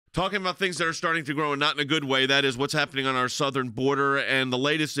Talking about things that are starting to grow and not in a good way, that is what's happening on our southern border. And the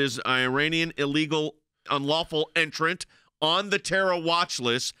latest is Iranian illegal, unlawful entrant on the terror watch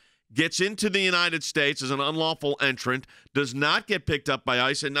list gets into the United States as an unlawful entrant, does not get picked up by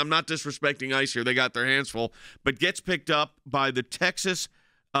ICE. And I'm not disrespecting ICE here. They got their hands full. But gets picked up by the Texas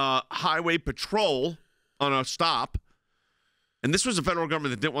Highway Patrol on a stop. And this was the federal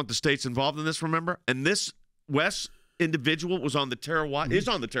government that didn't want the states involved in this, remember? And this, Wes, individual was on the terror watch, is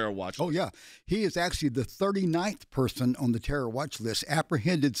on the terror watch list. Oh, yeah. He is actually the 39th person on the terror watch list,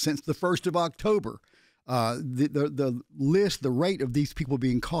 apprehended since the 1st of October. The list, the rate of these people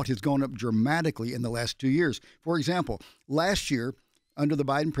being caught has gone up dramatically in the last 2 years. For example, last year, under the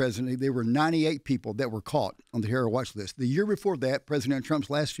Biden presidency, there were 98 people that were caught on the terror watch list. The year before that, President Trump's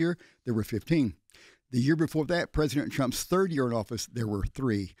last year, there were 15. The year before that, President Trump's third year in office, there were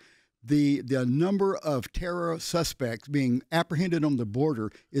 3. The number of terror suspects being apprehended on the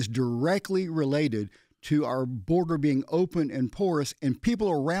border is directly related to our border being open and porous, and people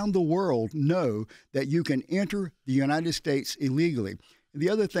around the world know that you can enter the United States illegally. The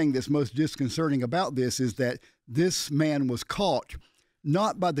other thing that's most disconcerting about this is that this man was caught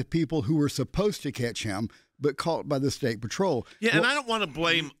not by the people who were supposed to catch him, but caught by the State Patrol. Yeah, and I don't want to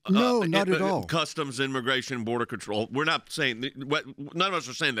blame not at all. Customs, Immigration, Border Control. We're not saying – none of us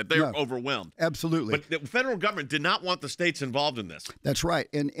are saying that. They're overwhelmed. Absolutely. But the federal government did not want the states involved in this. That's right.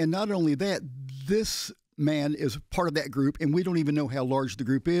 And not only that, this man is part of that group, and we don't even know how large the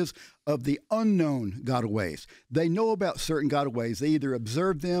group is, of the unknown gotaways. They know about certain gotaways. They either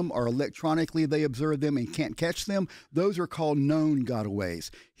observe them or electronically they observe them and can't catch them. Those are called known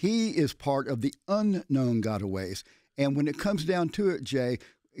gotaways. He is part of the unknown gotaways. And when it comes down to it, Jay,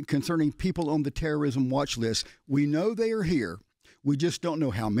 concerning people on the terrorism watch list, we know they are here. We just don't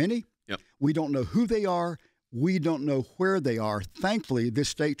know how many. Yep. We don't know who they are. We don't know where they are. Thankfully, this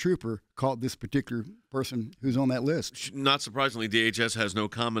state trooper caught this particular person who's on that list. Not surprisingly, DHS has no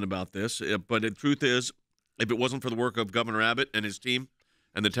comment about this. But the truth is, if it wasn't for the work of Governor Abbott and his team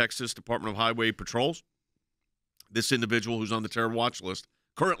and the Texas Department of Highway Patrols, this individual who's on the terror watch list,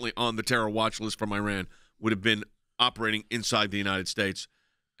 currently on the terror watch list from Iran, would have been operating inside the United States.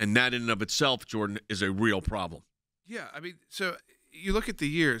 And that in and of itself, Jordan, is a real problem. Yeah, I mean, so you look at the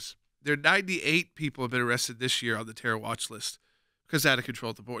years. There are 98 people have been arrested this year on the terror watch list because out of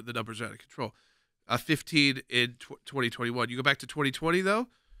control at the board. The numbers are out of control. 15 in 2021. You go back to 2020, though,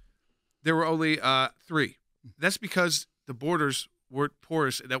 there were only 3. That's because the borders weren't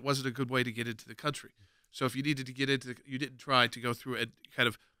porous, and that wasn't a good way to get into the country. So if you needed to get into you didn't try to go through and kind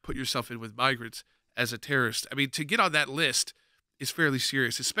of put yourself in with migrants as a terrorist. I mean, to get on that list is fairly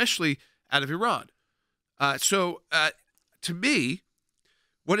serious, especially out of Iran. So to me,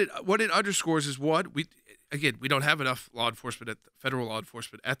 what it underscores is, one, we don't have enough law enforcement, federal law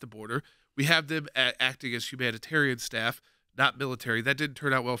enforcement at the border. We have them acting as humanitarian staff, not military. That didn't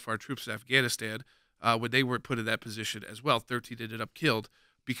turn out well for our troops in Afghanistan when they weren't put in that position as well. 13 ended up killed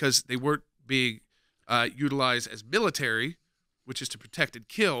because they weren't being utilized as military, which is to protect and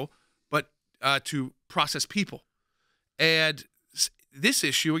kill, but to process people. And this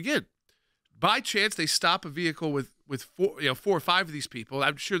issue, again, by chance they stop a vehicle with 4 or 5 of these people.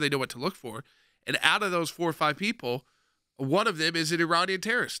 I'm sure they know what to look for. And out of those 4 or 5 people, one of them is an Iranian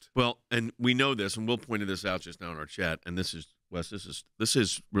terrorist. Well, and we know this, and Will pointed this out just now in our chat. And this is, Wes, this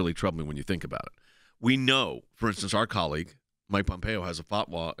is really troubling when you think about it. We know, for instance, our colleague Mike Pompeo has a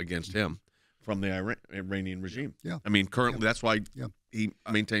fatwa against him from the Iranian regime. Yeah. I mean, currently that's why he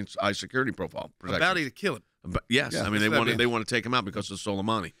maintains high security profile protection. About to kill him. But yes, I mean they want to take him out because of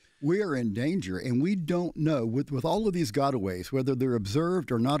Soleimani. We are in danger, and we don't know, with all of these gotaways, whether they're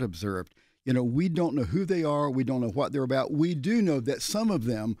observed or not observed, we don't know who they are. We don't know what they're about. We do know that some of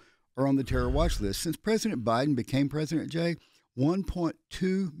them are on the terror watch list. Since President Biden became president, Jay,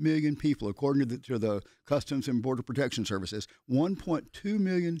 1.2 million people, according to the Customs and Border Protection Services, 1.2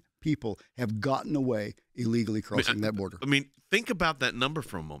 million people have gotten away illegally crossing that border. I mean, think about that number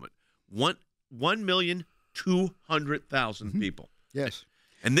for a moment. 1,200,000 people. Yes.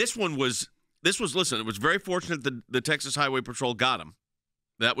 And this was, listen, it was very fortunate that the Texas Highway Patrol got him.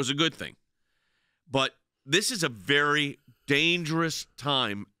 That was a good thing. But this is a very dangerous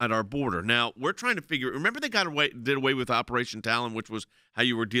time at our border. Now, we're trying to remember they did away with Operation Talon, which was how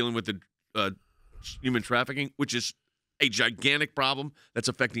you were dealing with the human trafficking, which is a gigantic problem that's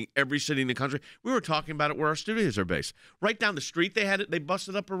affecting every city in the country. We were talking about it where our studios are based. Right down the street, they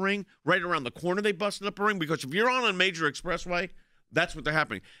busted up a ring. Right around the corner, they busted up a ring. Because if you're on a major expressway, That's what they're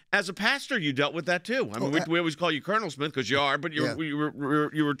happening. As a pastor, you dealt with that too. I mean, we always call you Colonel Smith because you are, but you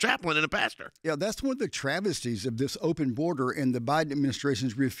were chaplain and a pastor. Yeah, that's one of the travesties of this open border and the Biden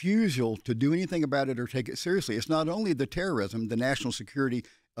administration's refusal to do anything about it or take it seriously. It's not only the terrorism, the national security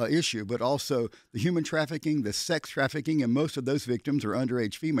issue, but also the human trafficking, the sex trafficking, and most of those victims are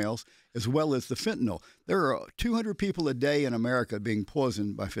underage females, as well as the fentanyl. There are 200 people a day in America being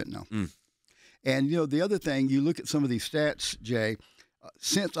poisoned by fentanyl. And, the other thing, you look at some of these stats, Jay,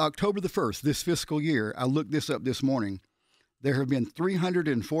 since October the 1st, this fiscal year, I looked this up this morning, there have been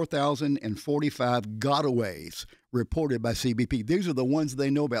 304,045 gotaways reported by CBP. These are the ones they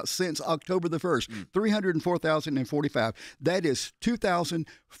know about since October the 1st, 304,045. That is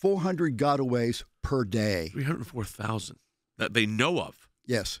 2,400 gotaways per day. 304,000 that they know of.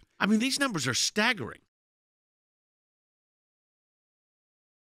 Yes. I mean, these numbers are staggering.